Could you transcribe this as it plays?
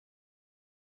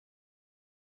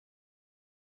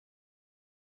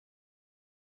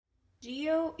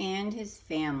Gio and His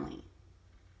Family.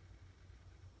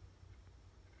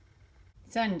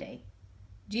 Sunday.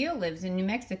 Gio lives in New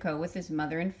Mexico with his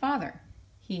mother and father.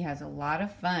 He has a lot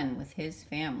of fun with his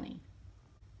family.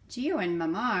 Gio and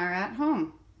Mama are at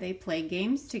home. They play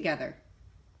games together.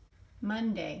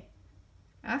 Monday.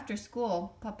 After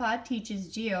school, Papa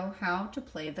teaches Gio how to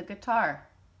play the guitar.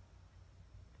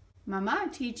 Mama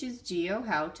teaches Gio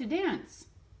how to dance.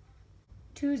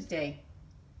 Tuesday.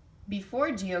 Before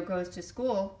Gio goes to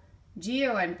school,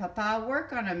 Gio and Papa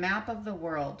work on a map of the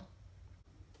world.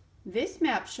 This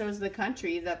map shows the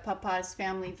country that Papa's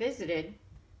family visited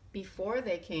before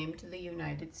they came to the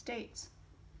United States.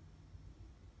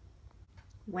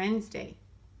 Wednesday.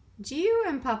 Gio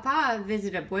and Papa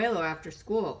visit Abuelo after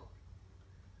school.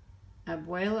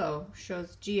 Abuelo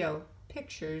shows Gio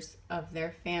pictures of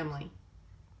their family.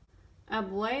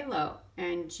 Abuelo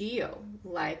and Gio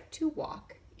like to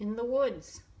walk in the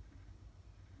woods.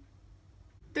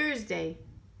 Thursday.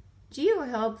 Gio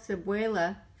helps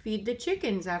Abuela feed the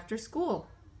chickens after school.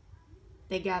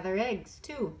 They gather eggs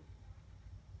too.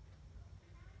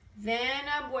 Then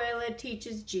Abuela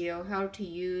teaches Gio how to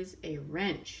use a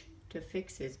wrench to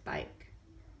fix his bike.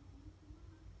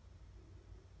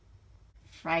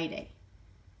 Friday.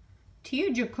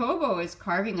 Tio Jacobo is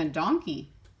carving a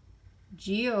donkey.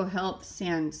 Gio helps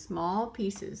sand small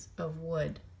pieces of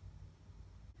wood.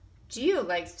 Gio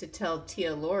likes to tell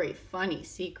Tia Lori funny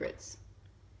secrets.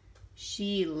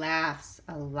 She laughs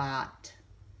a lot.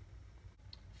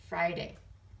 Friday.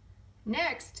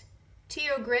 Next,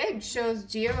 Tio Greg shows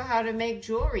Gio how to make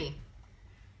jewelry.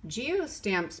 Gio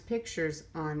stamps pictures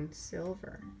on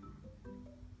silver.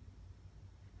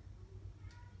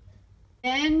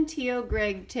 Then Tio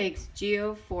Greg takes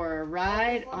Gio for a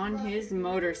ride on his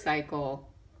motorcycle.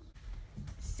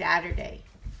 Saturday.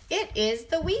 It is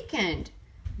the weekend.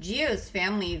 Gio's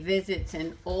family visits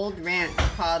an old ranch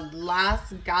called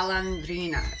Las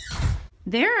Galandrinas.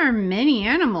 There are many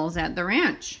animals at the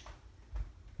ranch.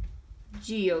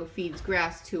 Gio feeds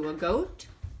grass to a goat.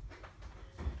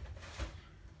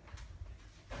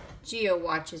 Gio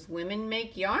watches women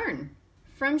make yarn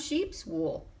from sheep's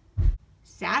wool.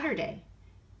 Saturday.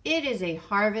 It is a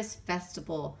harvest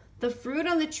festival. The fruit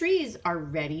on the trees are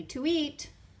ready to eat.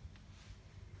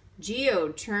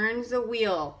 Gio turns a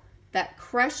wheel that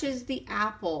crushes the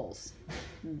apples.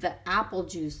 The apple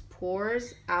juice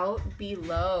pours out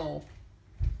below.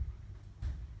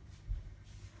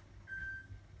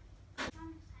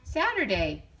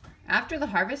 Saturday. After the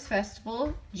harvest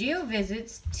festival, Gio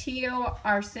visits Tio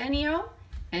Arsenio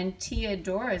and Tia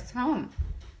Dora's home.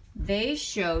 They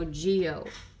show Gio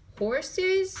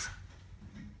horses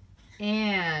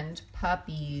and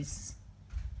puppies.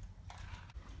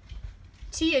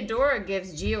 Tia Dora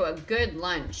gives Gio a good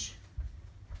lunch.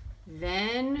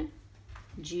 Then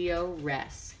Gio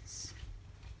rests.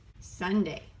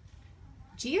 Sunday.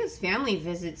 Gio's family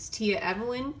visits Tia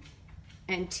Evelyn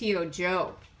and Tio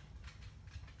Joe.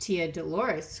 Tia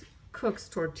Dolores cooks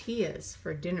tortillas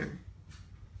for dinner.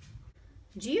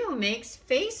 Gio makes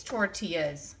face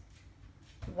tortillas,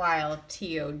 while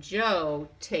Tio Joe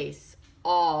tastes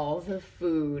all the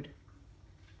food.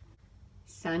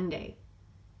 Sunday.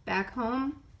 Back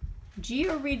home,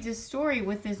 Gio reads a story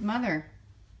with his mother.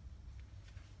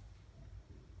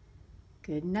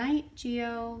 Good night,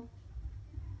 Gio.